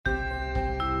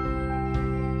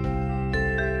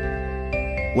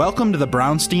Welcome to the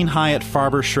Brownstein, Hyatt,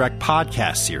 Farber, Schreck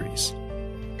podcast series.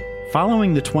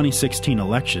 Following the 2016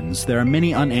 elections, there are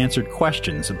many unanswered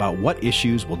questions about what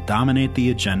issues will dominate the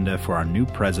agenda for our new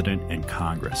president and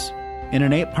Congress. In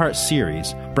an 8-part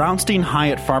series, Brownstein,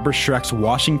 Hyatt, Farber, Schreck's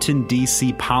Washington,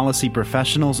 D.C. policy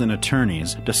professionals and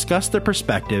attorneys discuss their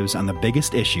perspectives on the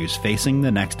biggest issues facing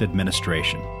the next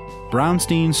administration.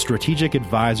 Brownstein's strategic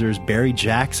advisors Barry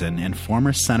Jackson and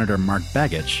former Senator Mark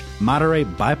Begich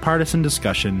moderate bipartisan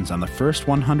discussions on the first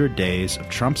 100 days of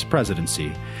Trump's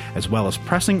presidency, as well as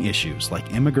pressing issues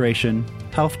like immigration,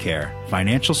 healthcare,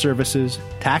 financial services,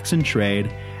 tax and trade,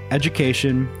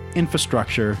 education,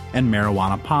 infrastructure, and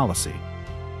marijuana policy.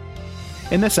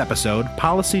 In this episode,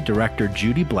 Policy Director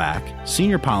Judy Black,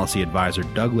 Senior Policy Advisor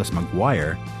Douglas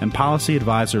Maguire, and Policy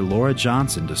Advisor Laura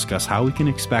Johnson discuss how we can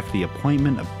expect the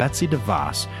appointment of Betsy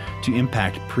DeVos to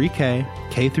impact pre-K,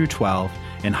 K-12,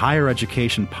 and higher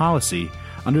education policy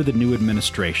under the new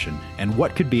administration, and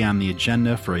what could be on the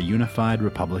agenda for a unified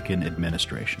Republican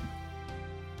administration.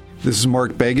 This is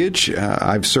Mark Begich.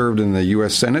 I've served in the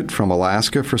U.S. Senate from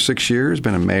Alaska for 6 years,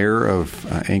 been a mayor of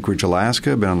Anchorage,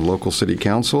 Alaska, been on the local city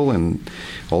council, and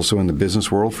also in the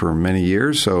business world for many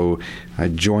years. So I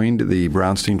joined the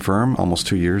Brownstein firm almost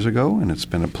 2 years ago, and it's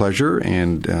been a pleasure.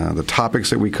 And the topics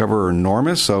that we cover are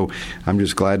enormous, so I'm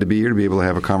just glad to be here to be able to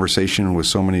have a conversation with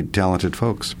so many talented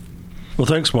folks. Well,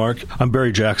 thanks, Mark. I'm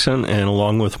Barry Jackson, and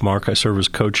along with Mark, I serve as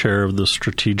co-chair of the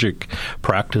strategic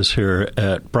practice here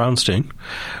at Brownstein.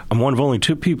 I'm one of only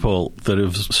 2 people that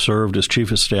have served as chief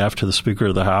of staff to the Speaker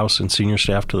of the House and senior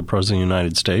staff to the President of the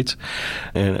United States.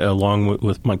 And along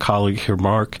with my colleague here,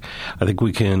 Mark, I think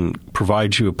we can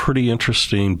provide you a pretty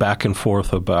interesting back and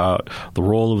forth about the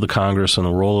role of the Congress and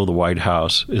the role of the White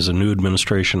House as a new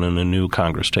administration and a new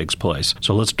Congress takes place.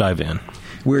 So let's dive in.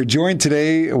 We're joined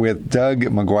today with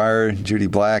Doug Maguire, Judy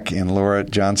Black, and Laura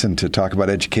Johnson to talk about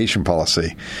education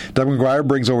policy. Doug Maguire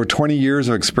brings over 20 years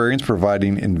of experience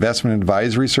providing investment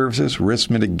advisory services, risk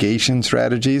mitigation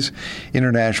strategies,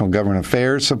 international government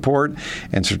affairs support,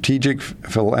 and strategic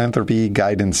philanthropy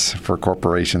guidance for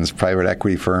corporations, private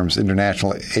equity firms,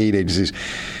 international aid agencies.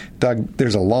 Doug,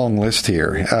 there's a long list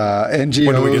here. NGOs,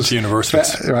 when do we get to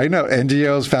universities? I know.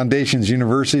 NGOs, foundations,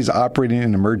 universities operating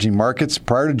in emerging markets.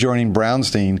 Prior to joining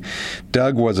Brownstein,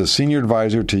 Doug was a senior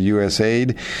advisor to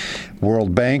USAID,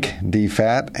 World Bank,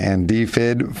 DFAT, and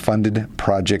DFID funded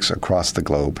projects across the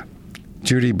globe.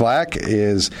 Judy Black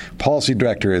is policy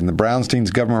director in the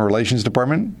Brownstein's Government Relations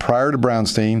Department. Prior to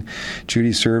Brownstein,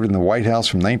 Judy served in the White House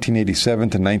from 1987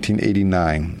 to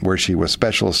 1989, where she was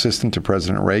special assistant to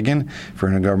President Reagan for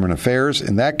intergovernment affairs.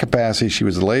 In that capacity, she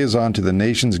was the liaison to the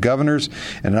nation's governors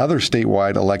and other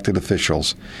statewide elected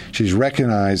officials. She's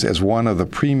recognized as one of the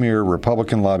premier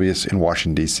Republican lobbyists in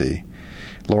Washington, D.C.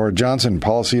 Laura Johnson,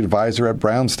 policy advisor at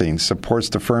Brownstein, supports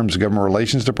the firm's government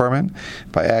relations department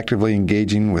by actively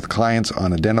engaging with clients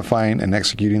on identifying and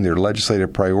executing their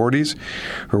legislative priorities.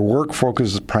 Her work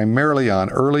focuses primarily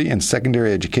on early and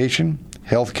secondary education,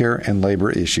 healthcare, and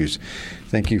labor issues.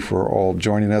 Thank you for all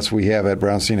joining us. We have at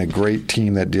Brownstein a great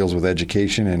team that deals with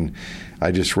education, and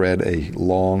I just read a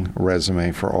long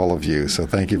resume for all of you. So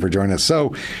thank you for joining us.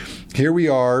 So here we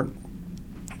are,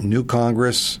 new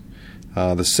Congress.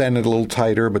 The Senate a little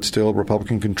tighter, but still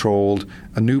Republican-controlled,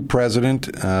 a new president,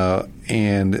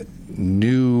 and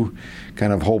new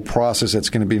kind of whole process that's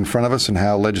going to be in front of us and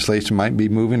how legislation might be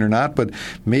moving or not. But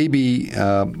maybe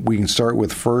we can start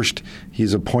with first,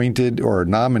 he's appointed or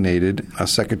nominated a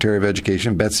Secretary of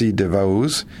Education, Betsy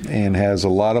DeVos, and has a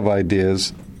lot of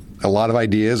ideas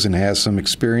and has some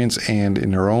experience and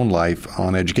in her own life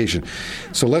on education.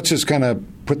 So let's just kind of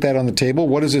put that on the table.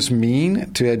 What does this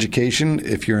mean to education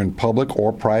if you're in public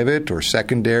or private or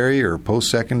secondary or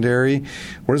post-secondary?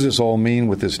 What does this all mean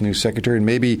with this new secretary? And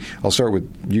maybe I'll start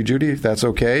with you, Judy, if that's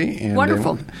okay. And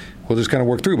wonderful. We'll just kind of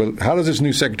work through. But how does this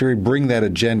new secretary bring that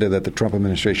agenda that the Trump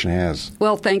administration has?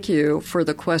 Well, thank you for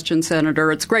the question,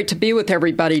 Senator. It's great to be with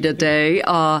everybody today.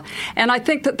 And I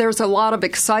think that there's a lot of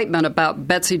excitement about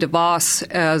Betsy DeVos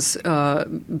as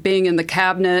being in the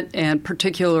cabinet and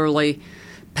particularly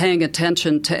paying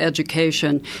attention to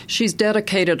education. She's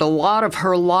dedicated a lot of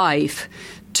her life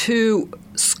to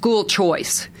school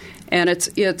choice. And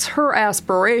it's her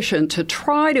aspiration to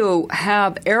try to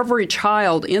have every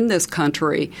child in this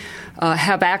country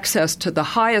have access to the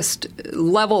highest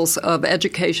levels of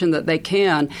education that they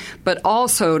can, but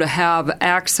also to have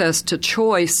access to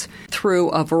choice through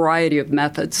a variety of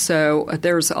methods. So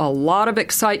there's a lot of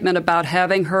excitement about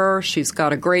having her. She's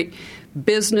got a great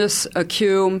business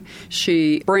acumen.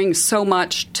 She brings so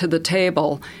much to the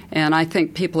table, and I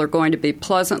think people are going to be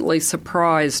pleasantly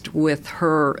surprised with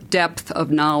her depth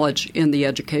of knowledge in the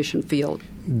education field.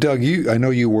 Doug, I know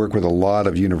you work with a lot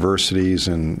of universities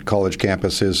and college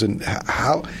campuses, and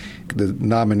how the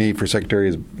nominee for secretary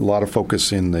has a lot of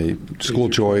focus in the school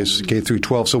choice, K through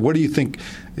 12. So what do you think,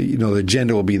 the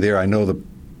agenda will be there? I know the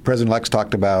President-elect's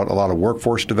talked about a lot of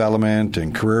workforce development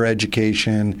and career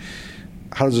education.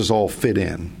 How does this all fit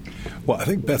in? Well, I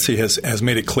think Betsy has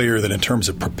made it clear that in terms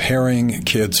of preparing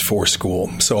kids for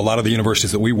school, so a lot of the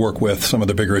universities that we work with, some of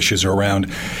the bigger issues are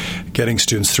around getting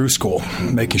students through school,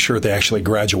 making sure they actually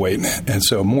graduate. And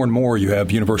so more and more you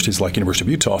have universities like University of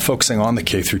Utah focusing on the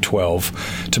K through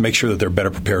 12 to make sure that they're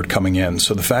better prepared coming in.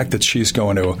 So the fact that she's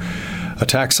going to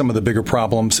attack some of the bigger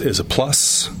problems is a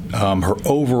plus. Her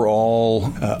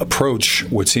overall approach,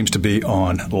 which seems to be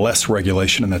on less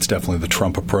regulation, and that's definitely the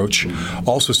Trump approach.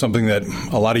 Also something that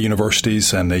a lot of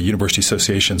universities and the university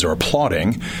associations are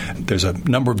applauding. There's a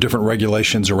number of different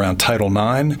regulations around Title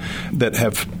IX that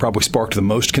have probably sparked the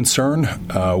most concern,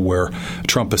 where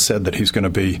Trump has said that he's going to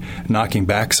be knocking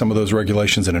back some of those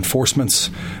regulations and enforcements.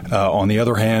 On the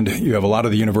other hand, you have a lot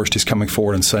of the universities coming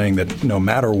forward and saying that no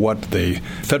matter what the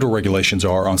federal regulations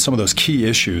are on some of those key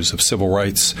issues of civil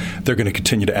rights, they're going to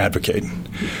continue to advocate.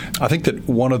 I think that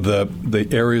one of the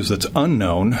areas that's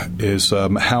unknown is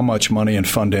how much money and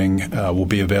funding will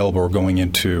be available or going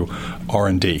into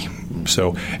R&D.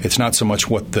 So it's not so much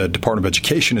what the Department of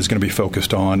Education is going to be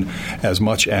focused on as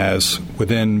much as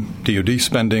within DOD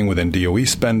spending, within DOE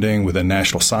spending, within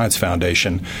National Science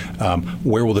Foundation,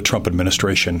 where will the Trump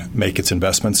administration make its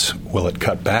investments? Will it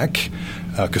cut back?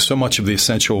 Because so much of the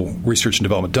essential research and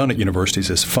development done at universities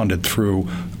is funded through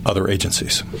other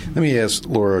agencies. Let me ask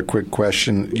Laura a quick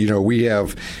question. We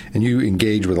have, and you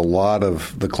engage with a lot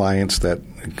of the clients that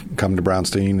come to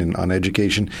Brownstein and on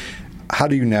education. How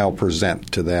do you now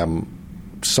present to them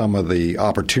some of the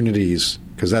opportunities?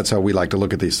 Because that's how we like to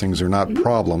look at these things. They're not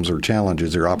problems or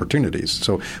challenges, they're opportunities.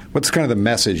 So what's kind of the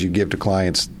message you give to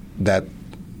clients that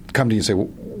come to you and say, well,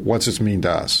 what's this mean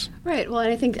to us? Right. Well,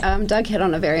 and I think Doug hit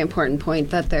on a very important point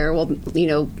that there will,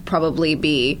 probably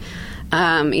be,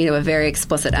 a very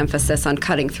explicit emphasis on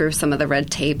cutting through some of the red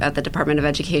tape at the Department of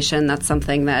Education. That's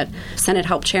something that Senate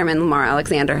Help Chairman Lamar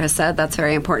Alexander has said that's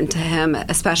very important to him,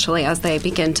 especially as they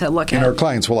begin to look at. And our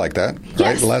clients will like that,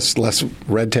 right? Yes. Less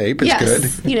red tape is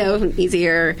good.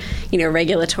 Easier,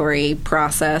 regulatory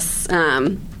process.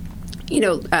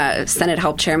 Senate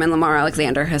Help Chairman Lamar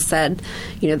Alexander has said,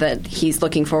 that he's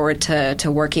looking forward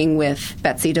to working with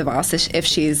Betsy DeVos if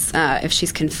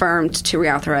she's confirmed to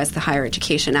reauthorize the Higher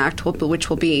Education Act, which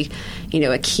will be,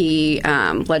 a key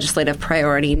legislative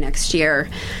priority next year.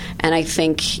 And I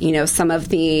think, some of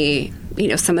the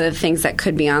things that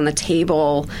could be on the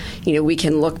table, we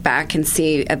can look back and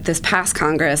see at this past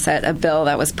Congress at a bill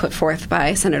that was put forth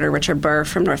by Senator Richard Burr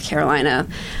from North Carolina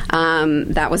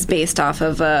that was based off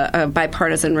of a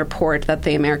bipartisan report that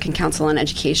the American Council on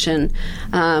Education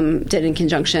did in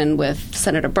conjunction with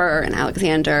Senator Burr and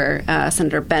Alexander,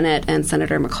 Senator Bennett, and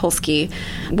Senator Mikulski,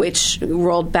 which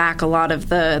rolled back a lot of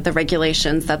the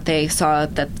regulations that they saw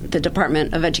that the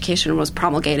Department of Education was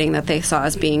promulgating that they saw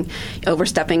as being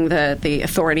overstepping the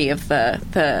authority of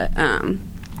the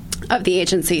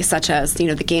agency, such as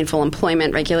the gainful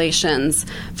employment regulations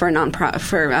for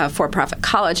for-profit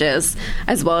colleges,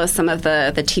 as well as some of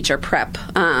the teacher prep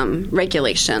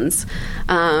regulations.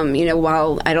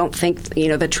 While I don't think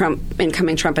the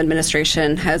incoming Trump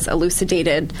administration has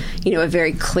elucidated a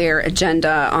very clear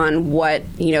agenda on what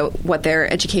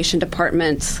their education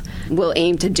department will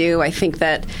aim to do, I think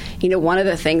that one of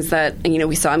the things that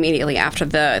we saw immediately after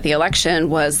the election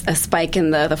was a spike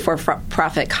in the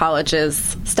for-profit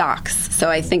colleges stocks. So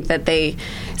I think that they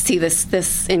see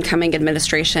this incoming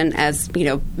administration as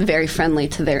very friendly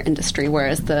to their industry,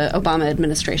 whereas the Obama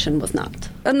administration was not.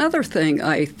 Another thing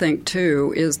I think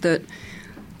too is that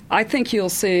I think you'll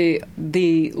see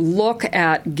the look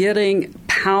at getting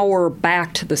power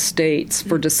back to the states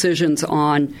for decisions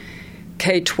on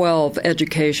K-12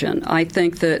 education. I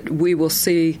think that we will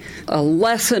see a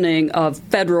lessening of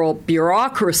federal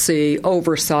bureaucracy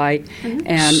oversight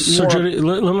and so more. Judy,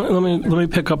 let me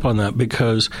pick up on that,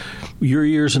 because your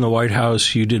years in the White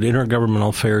House, you did intergovernmental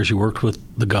affairs, you worked with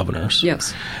the governors.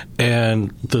 Yes.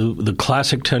 And the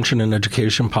classic tension in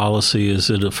education policy is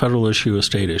it a federal issue, a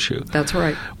state issue? That's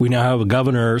right. We now have a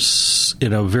governor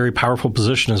in a very powerful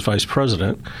position as vice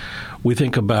president. We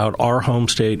think about our home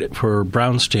state for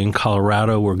Brownstein,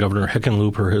 Colorado, where Governor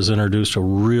Hickenlooper has introduced a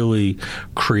really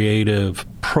creative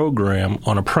program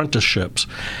on apprenticeships.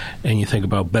 And you think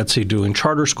about Betsy doing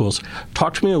charter schools.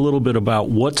 Talk to me a little bit about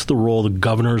what's the role the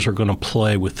governors are going to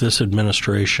play with this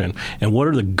administration, and what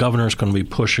are the governors going to be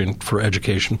pushing for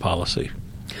education policy?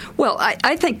 Well,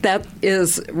 I think that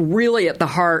is really at the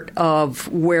heart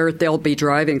of where they'll be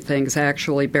driving things,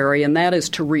 actually, Barry, and that is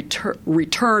to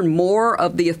return more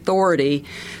of the authority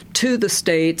to the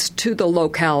states, to the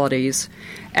localities,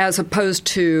 as opposed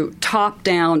to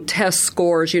top-down test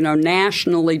scores,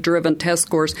 nationally driven test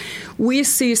scores. We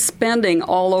see spending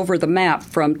all over the map,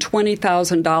 from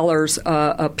 $20,000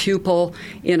 a pupil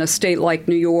in a state like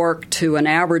New York to an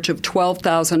average of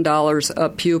 $12,000 a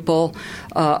pupil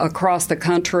across the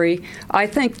country. I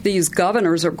think these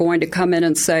governors are going to come in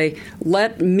and say,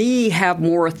 let me have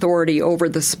more authority over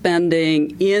the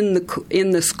spending in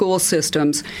the school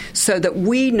systems so that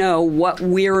we know what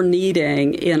we're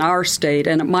needing in our state,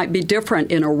 and it might be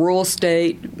different in a rural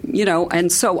state,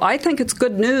 and so I think it's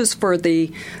good news for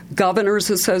the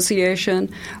Governors Association.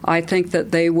 I think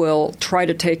that they will try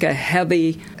to take a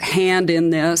heavy hand in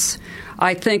this.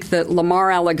 I think that Lamar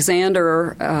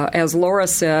Alexander, as Laura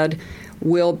said,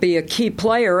 will be a key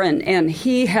player, and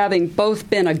he, having both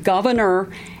been a governor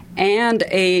and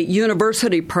a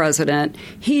university president,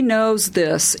 he knows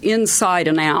this inside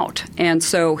and out. And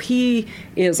so he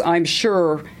is, I'm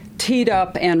sure, teed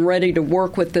up and ready to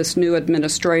work with this new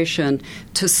administration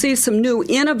to see some new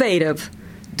innovative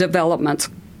developments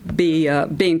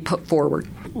being put forward.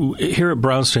 Here at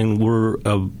Brownstein, we're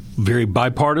a very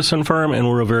bipartisan firm and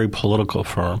we're a very political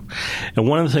firm. And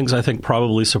one of the things I think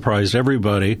probably surprised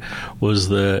everybody was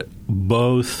that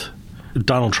both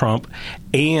Donald Trump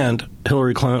and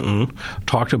Hillary Clinton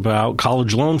talked about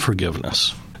college loan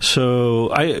forgiveness.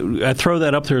 So I throw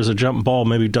that up there as a jump ball.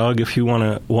 Maybe, Doug, if you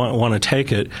want to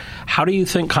take it, how do you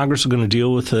think Congress is going to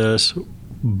deal with this,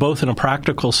 both in a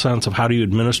practical sense of how do you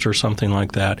administer something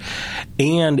like that,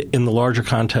 and in the larger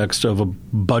context of a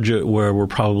budget where we're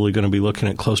probably going to be looking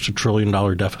at close to $1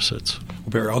 trillion deficits?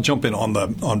 Barry, I'll jump in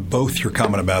on both your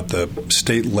comment about the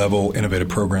state-level innovative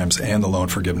programs and the loan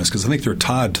forgiveness, because I think they're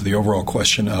tied to the overall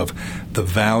question of the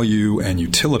value and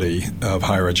utility of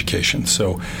higher education.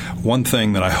 So one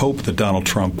thing that I hope that Donald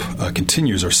Trump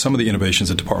continues are some of the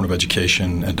innovations at Department of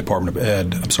Education and Department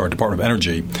of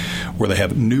Energy, where they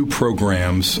have new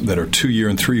programs that are 2-year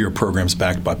and 3-year programs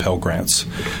backed by Pell Grants.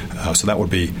 So that would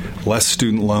be less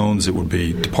student loans. It would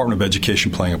be Department of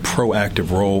Education playing a proactive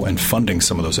role in funding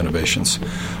some of those innovations.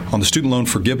 On the student loan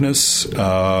forgiveness,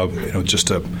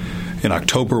 in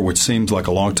October, which seems like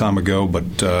a long time ago, but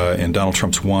in Donald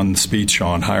Trump's one speech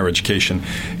on higher education,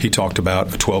 he talked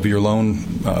about a 12-year loan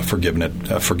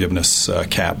forgiveness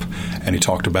cap, and he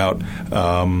talked about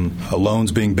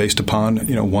loans being based upon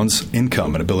one's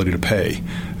income and ability to pay.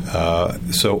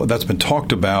 So that's been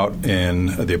talked about in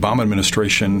the Obama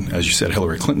administration. As you said,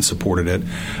 Hillary Clinton supported it.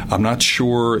 I'm not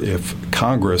sure if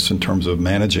Congress, in terms of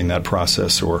managing that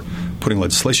process or putting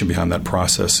legislation behind that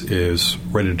process, is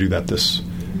ready to do that this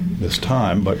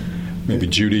time, but maybe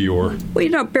Judy or...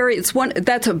 Well, Barry,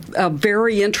 that's a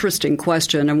very interesting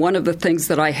question, and one of the things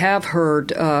that I have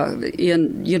heard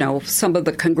in some of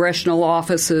the congressional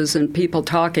offices and people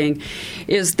talking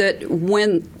is that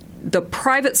when the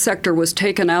private sector was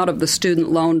taken out of the student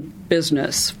loan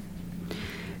business,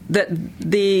 that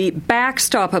the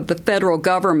backstop of the federal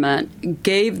government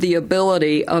gave the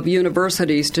ability of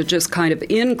universities to just kind of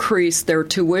increase their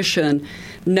tuition,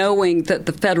 knowing that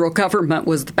the federal government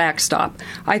was the backstop.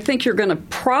 I think you're going to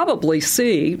probably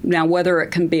see, now whether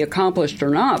it can be accomplished or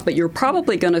not, but you're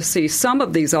probably going to see some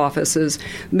of these offices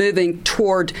moving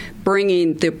toward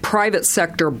bringing the private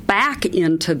sector back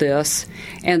into this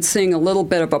and seeing a little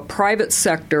bit of a private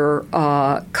sector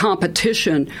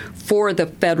competition for the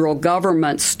federal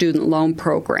government student loan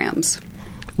programs.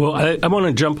 Well, I want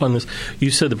to jump on this. You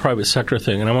said the private sector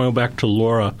thing, and I want to go back to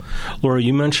Laura. Laura,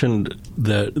 you mentioned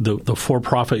the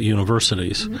for-profit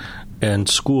universities and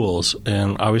schools,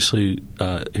 and obviously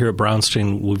here at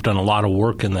Brownstein we've done a lot of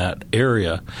work in that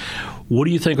area. What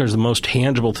do you think are the most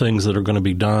tangible things that are going to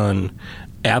be done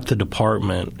at the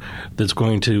department that's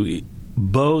going to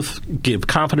both give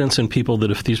confidence in people that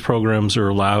if these programs are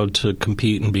allowed to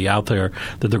compete and be out there,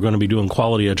 that they're going to be doing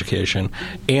quality education,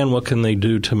 and what can they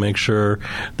do to make sure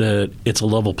that it's a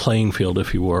level playing field,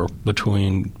 if you were,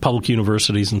 between public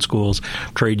universities and schools,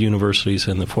 trade universities,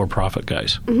 and the for-profit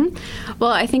guys? Mm-hmm.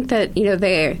 Well, I think that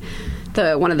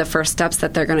one of the first steps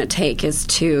that they're going to take is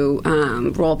to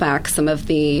roll back some of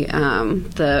the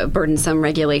burdensome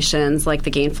regulations, like the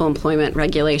gainful employment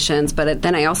regulations. But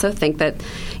then I also think that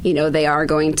they are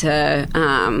going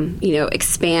to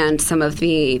expand some of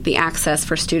the access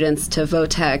for students to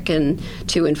VOTEC and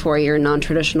 2- and 4-year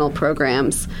non-traditional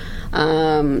programs.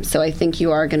 So I think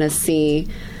you are going to see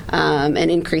an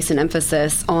increase in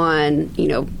emphasis on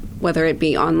whether it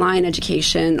be online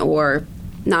education or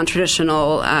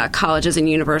non-traditional colleges and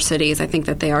universities. I think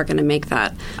that they are going to make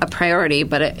that a priority.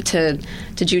 But to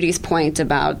Judy's point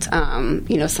about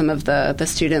some of the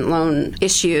student loan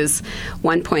issues,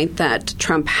 one point that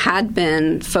Trump had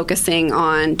been focusing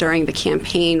on during the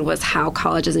campaign was how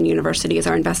colleges and universities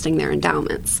are investing their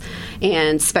endowments,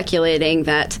 and speculating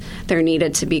that there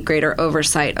needed to be greater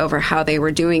oversight over how they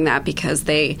were doing that, because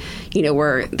they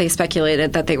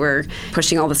speculated that they were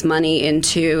pushing all this money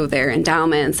into their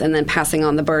endowments and then passing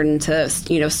on the burden to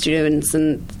students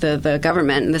and the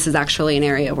government. And this is actually an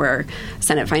area where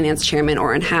Senate Finance Chairman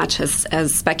Orrin Hatch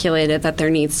has speculated that there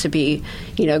needs to be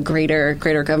greater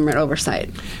government oversight.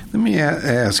 Let me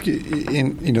ask, this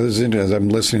is interesting. As I'm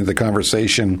listening to the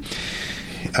conversation,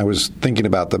 I was thinking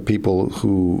about the people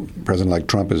who President-elect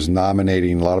Trump is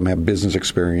nominating. A lot of them have business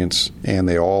experience, and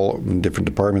they all in different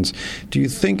departments. Do you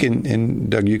think, and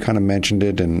Doug, you kind of mentioned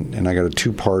it, and I got a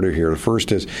two-parter here. The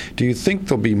first is, do you think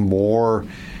there'll be more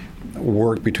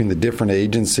work between the different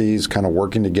agencies kind of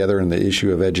working together in the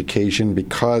issue of education?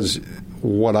 Because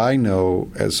what I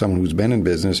know as someone who's been in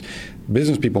business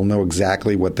people know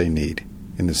exactly what they need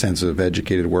in the sense of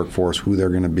educated workforce, who they're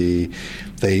going to be.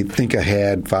 They think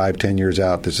ahead 5-10 years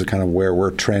out. This is kind of where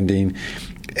we're trending.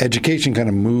 Education kind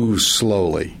of moves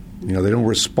slowly. They don't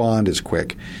respond as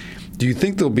quick. Do you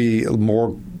think there'll be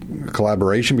more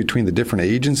collaboration between the different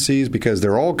agencies, because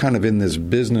they're all kind of in this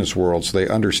business world, so they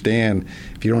understand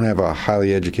if you don't have a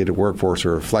highly educated workforce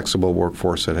or a flexible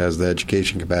workforce that has the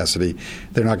education capacity,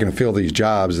 they're not going to fill these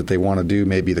jobs that they want to do,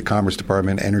 maybe the Commerce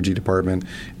Department, Energy Department.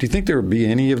 Do you think there would be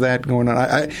any of that going on?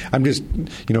 I'm just,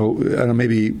 I don't know,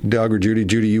 maybe Doug or Judy.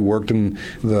 Judy, you worked in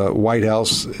the White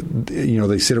House.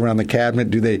 They sit around the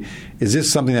cabinet. Is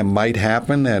this something that might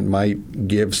happen that might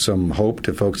give some hope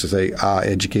to folks to say,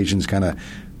 education's kind of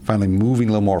finally moving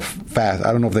a little more fast?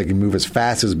 I don't know if they can move as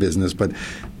fast as business, but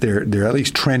they're at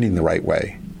least trending the right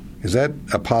way. Is that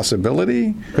a possibility?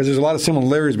 Because there's a lot of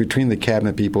similarities between the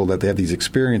cabinet people, that they have these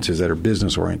experiences that are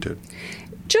business oriented.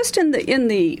 Just in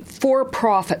the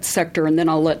for-profit sector, and then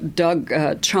I'll let Doug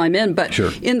chime in, but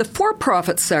sure. In the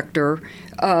for-profit sector,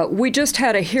 we just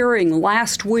had a hearing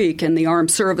last week in the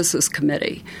Armed Services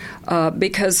Committee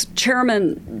because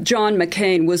Chairman John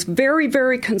McCain was very,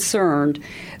 very concerned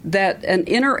that an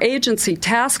interagency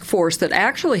task force that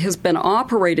actually has been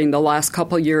operating the last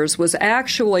couple of years was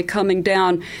actually coming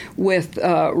down with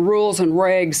rules and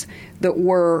regs that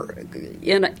were,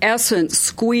 in essence,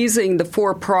 squeezing the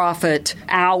for-profit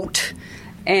out.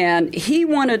 And he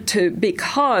wanted to,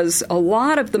 because a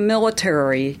lot of the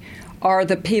military are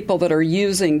the people that are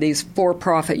using these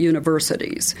for-profit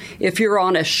universities. If you're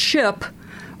on a ship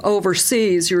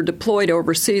overseas, you're deployed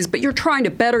overseas, but you're trying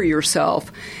to better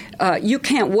yourself, you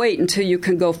can't wait until you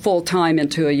can go full-time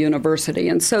into a university.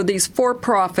 And so these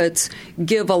for-profits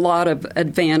give a lot of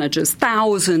advantages.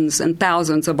 Thousands and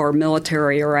thousands of our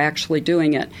military are actually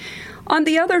doing it. On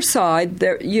the other side,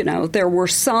 there were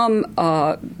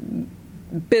some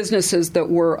businesses that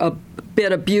were a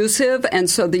bit abusive, and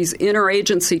so these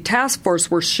interagency task force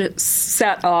were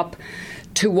set up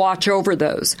to watch over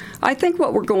those. I think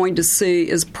what we're going to see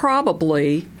is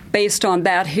probably, based on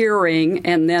that hearing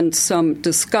and then some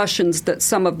discussions that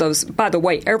some of those, by the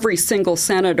way, every single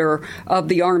senator of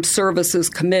the Armed Services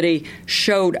Committee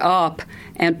showed up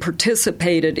and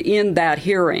participated in that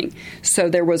hearing. So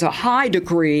there was a high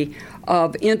degree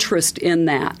of interest in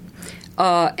that.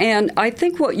 And I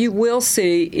think what you will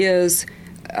see is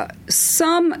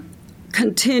some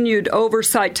continued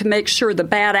oversight to make sure the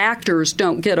bad actors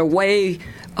don't get away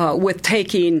with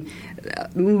taking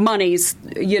monies,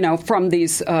 from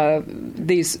these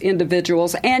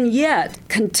individuals, and yet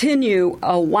continue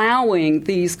allowing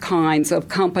these kinds of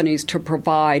companies to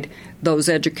provide those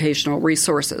educational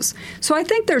resources. So I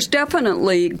think there's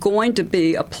definitely going to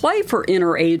be a play for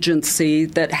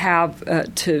interagency that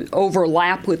have to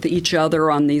overlap with each other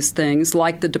on these things,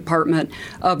 like the Department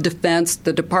of Defense,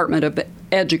 the Department of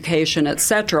Education, et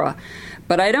cetera.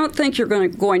 But I don't think you're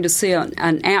going to see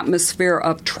an atmosphere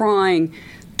of trying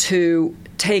to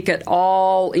take it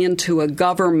all into a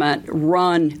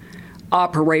government-run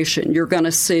operation. You're going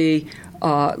to see,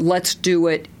 let's do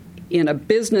it in a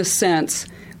business sense,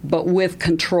 but with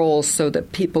controls so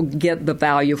that people get the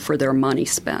value for their money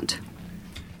spent.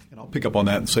 And I'll pick up on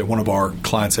that and say one of our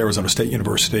clients, Arizona State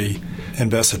University,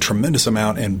 invests a tremendous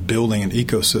amount in building an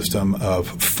ecosystem of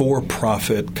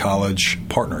for-profit college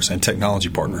partners and technology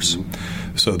partners.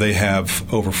 So they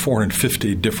have over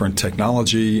 450 different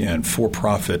technology and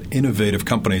for-profit innovative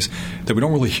companies that we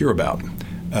don't really hear about.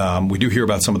 We do hear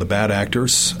about some of the bad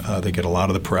actors. They get a lot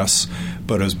of the press.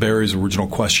 But as Barry's original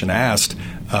question asked,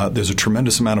 there's a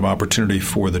tremendous amount of opportunity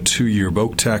for the 2-year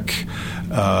voc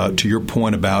tech. To your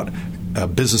point about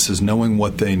businesses knowing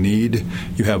what they need,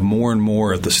 you have more and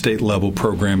more at the state level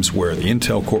programs where the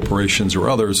Intel corporations or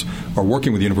others are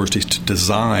working with universities to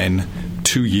design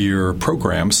 2-year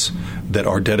programs that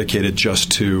are dedicated just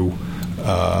to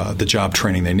the job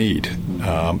training they need.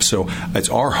 So it's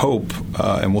our hope,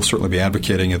 and we'll certainly be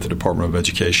advocating at the Department of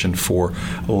Education for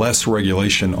less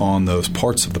regulation on those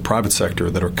parts of the private sector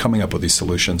that are coming up with these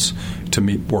solutions to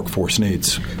meet workforce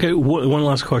needs. Okay, one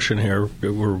last question here.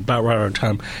 We're about right out of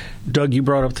time. Doug, you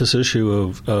brought up this issue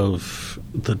of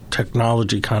the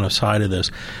technology kind of side of this.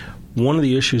 One of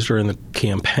the issues during the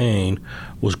campaign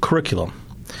was curriculum.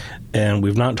 And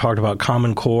we've not talked about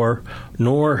Common Core,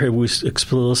 nor have we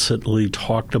explicitly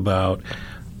talked about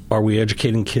are we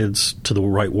educating kids to the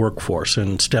right workforce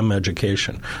in STEM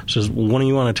education. So when do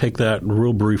you want to take that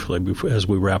real briefly as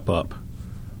we wrap up?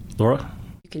 Laura?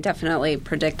 You can definitely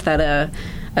predict that a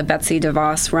Betsy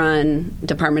DeVos-run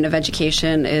Department of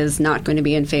Education is not going to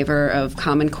be in favor of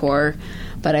Common Core.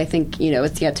 But I think,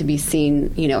 it's yet to be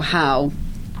seen, how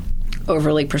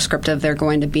overly prescriptive they're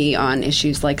going to be on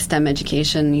issues like STEM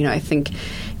education. I think,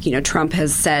 Trump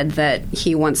has said that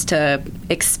he wants to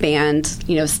expand,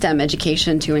 STEM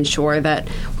education to ensure that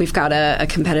we've got a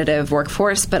competitive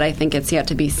workforce, but I think it's yet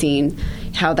to be seen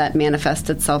how that manifests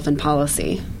itself in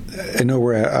policy. I know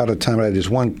we're out of time, but I have just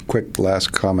one quick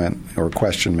last comment or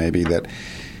question maybe that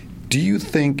do you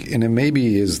think, and it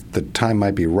maybe is the time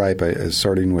might be ripe,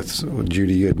 starting with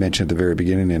Judy, you had mentioned at the very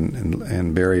beginning,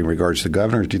 and Barry in regards to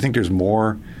governors, do you think there's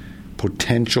more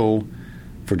potential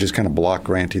for just kind of block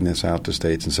granting this out to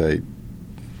states and say,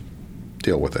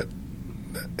 deal with it?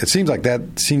 It seems like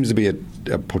that seems to be a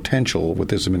potential with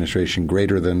this administration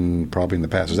greater than probably in the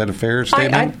past. Is that a fair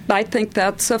statement? I think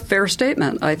that's a fair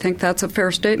statement.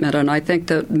 And I think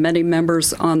that many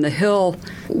members on the Hill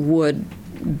would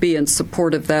be in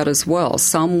support of that as well.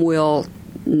 Some will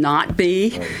not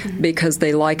be because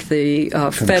they like the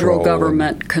federal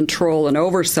government control and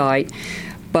oversight.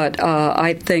 But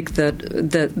I think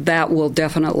that will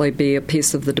definitely be a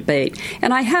piece of the debate.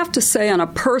 And I have to say on a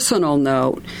personal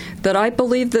note that I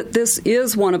believe that this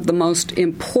is one of the most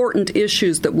important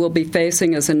issues that we'll be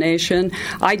facing as a nation.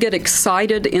 I get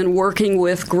excited in working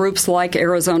with groups like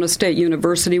Arizona State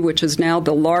University, which is now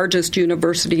the largest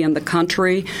university in the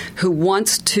country, who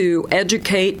wants to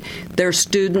educate their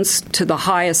students to the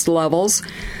highest levels.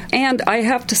 And I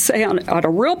have to say, on a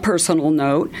real personal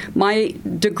note, my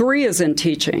degree is in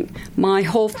teaching. My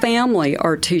whole family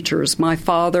are teachers. My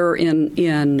father in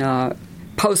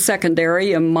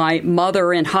post-secondary and my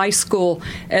mother in high school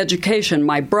education.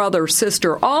 My brother,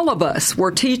 sister, all of us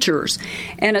were teachers.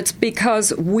 And it's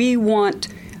because we want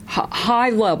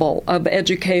high level of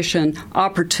education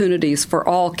opportunities for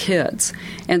all kids.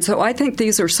 And so I think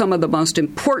these are some of the most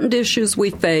important issues we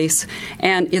face,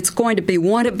 and it's going to be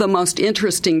one of the most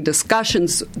interesting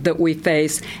discussions that we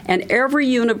face. And every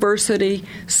university,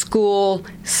 school,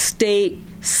 state,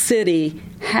 city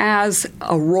has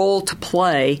a role to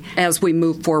play as we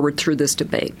move forward through this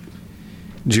debate.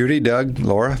 Judy, Doug,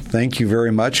 Laura, thank you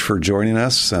very much for joining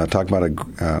us, talking about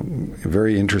a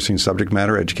very interesting subject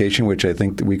matter, education, which I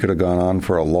think that we could have gone on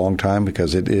for a long time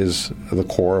because it is the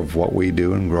core of what we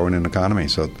do in growing an economy.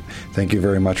 So thank you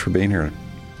very much for being here.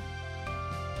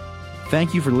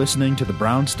 Thank you for listening to the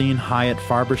Brownstein Hyatt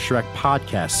Farber Schreck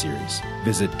podcast series.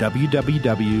 Visit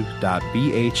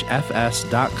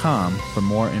www.bhfs.com for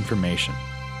more information.